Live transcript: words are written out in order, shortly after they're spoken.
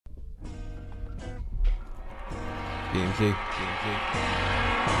BMG.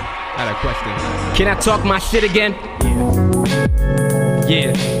 I had a question. Can I talk my shit again?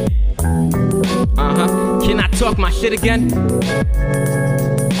 Yeah. Can I talk my shit again?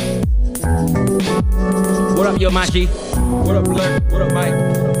 What up, yo, Maji? What up, Blur? What up, Mike?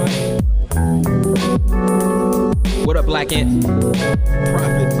 What up, Black Ant?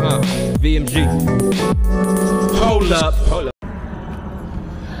 Prophet. VMG. Hold up.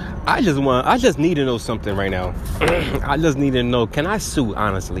 I just need to know something right now. I just need to know, can I sue,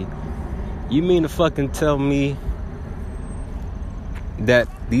 honestly? You mean to fucking tell me that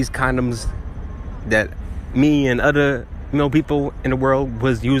these condoms that me and other, people in the world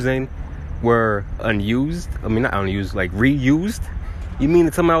was using were unused? I mean, not unused, like reused? You mean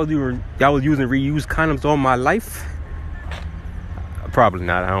to tell me I was using reused condoms all my life? Probably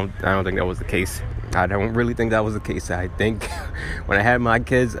not. I don't think that was the case. I don't really think that was the case. I think when I had my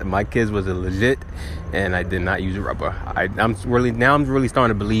kids was legit, and I did not use rubber. I'm really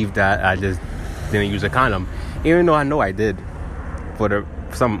starting to believe that I just didn't use a condom, even though I know I did.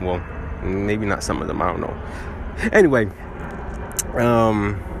 Maybe not some of them. I don't know. Anyway,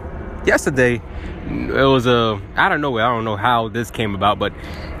 yesterday it was I don't know how this came about, but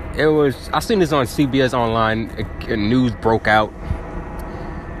I seen this on CBS Online. News broke out.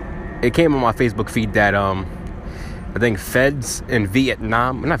 It came on my Facebook feed that I think feds in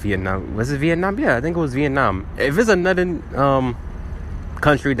Vietnam, not Vietnam, was it Vietnam? Yeah, I think it was Vietnam. If it's another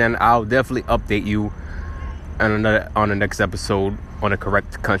country, then I'll definitely update you on the next episode on the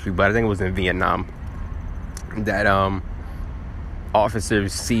correct country. But I think it was in Vietnam that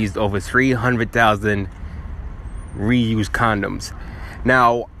officers seized over 300,000 reused condoms.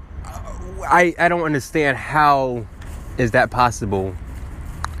 Now, I don't understand, how is that possible?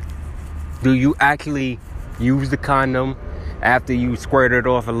 Do you actually use the condom after you squirt it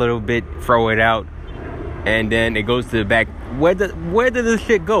off a little bit, throw it out, and then it goes to the back? Where did this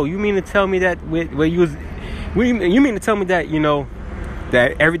shit go? You mean to tell me that you mean to tell me that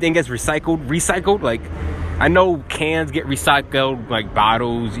that everything gets recycled? Like, I know cans get recycled, like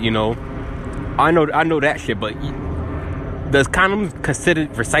bottles. I know that shit. But does condoms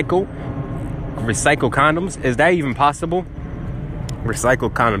considered recycle condoms? Is that even possible? Recycle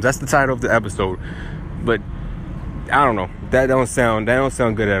condoms. That's the title of the episode. But I don't know. That don't sound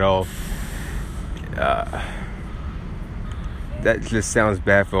good at all. That just sounds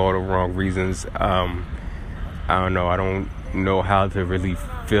bad for all the wrong reasons. I don't know. I don't know how to really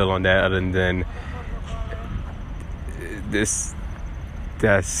feel on that, other than this.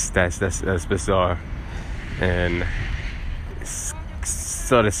 That's bizarre, and it's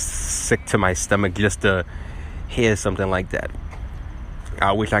sort of sick to my stomach just to hear something like that.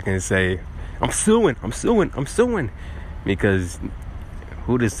 I wish I can say, I'm suing, because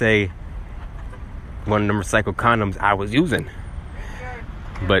who to say one of them recycled condoms I was using?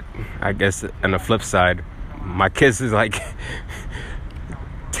 But I guess on the flip side, my kids is like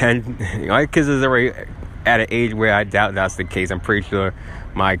 10. My kids is already at an age where I doubt that's the case. I'm pretty sure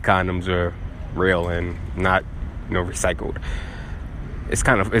my condoms are real and not, recycled.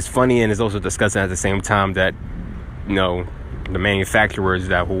 It's funny, and it's also disgusting at the same time that, the manufacturers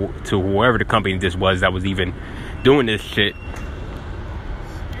to whoever the company this was that was even doing this shit,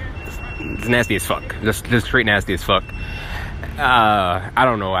 it's nasty as fuck. Just straight nasty as fuck. I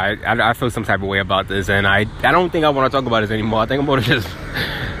don't know. I feel some type of way about this, and I don't think I want to talk about this anymore. I think I'm going to just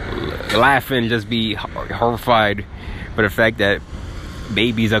laugh and just be horrified for the fact that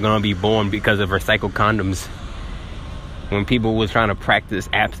babies are going to be born because of recycled condoms, when people was trying to practice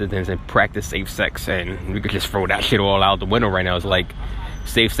abstinence and practice safe sex, and we could just throw that shit all out the window right now. It's like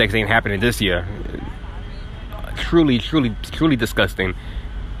safe sex ain't happening this year. Truly disgusting.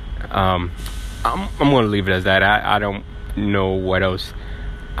 I'm gonna leave it as that. I don't know what else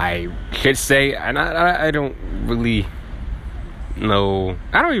I should say, and I don't really know.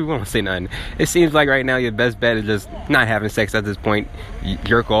 I don't even want to say nothing. It seems like right now your best bet is just not having sex at this point. You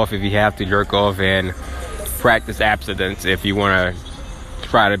jerk off if you have to jerk off, and practice abstinence if you want to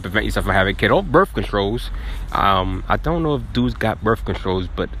try to prevent yourself from having a kid. Or birth controls. I don't know if dudes got birth controls,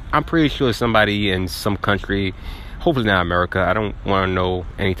 but I'm pretty sure somebody in some country, hopefully not America, I don't want to know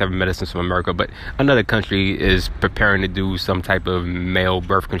any type of medicines from America, but another country is preparing to do some type of male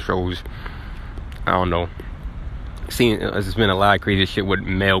birth controls. I don't know. There's been a lot of crazy shit with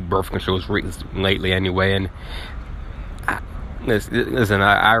male birth controls lately anyway, and listen,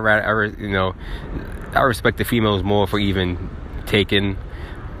 I respect the females more for even taking,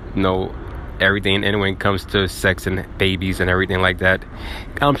 everything, and when it comes to sex and babies and everything like that.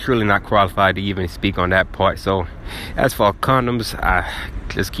 I'm surely not qualified to even speak on that part. So, as for condoms,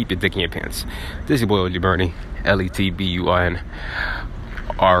 just keep your dick in your pants. This is your boy OG Bernie, LETBUNRANT.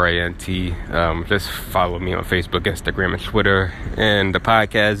 Just follow me on Facebook, Instagram, and Twitter. And the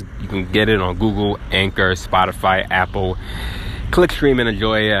podcast, you can get it on Google, Anchor, Spotify, Apple. Click, stream, and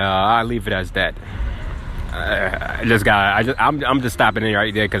enjoy. I'll leave it as that. I'm just stopping in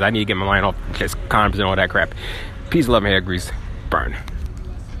right there because I need to get my mind off just condoms and all that crap. Peace, love, and hair grease. Burn.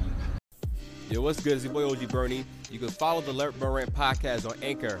 Yo, what's good? It's your boy OG Bernie. You can follow the Let Burn Rant podcast on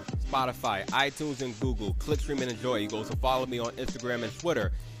Anchor, Spotify, iTunes, and Google. Click, stream, and enjoy. You can also follow me on Instagram and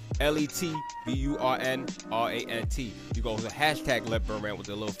Twitter, LETBURNRANT. You can also hashtag Let Burn Rant with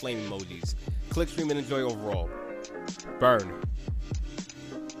the little flame emojis. Click, stream, and enjoy overall. Burn.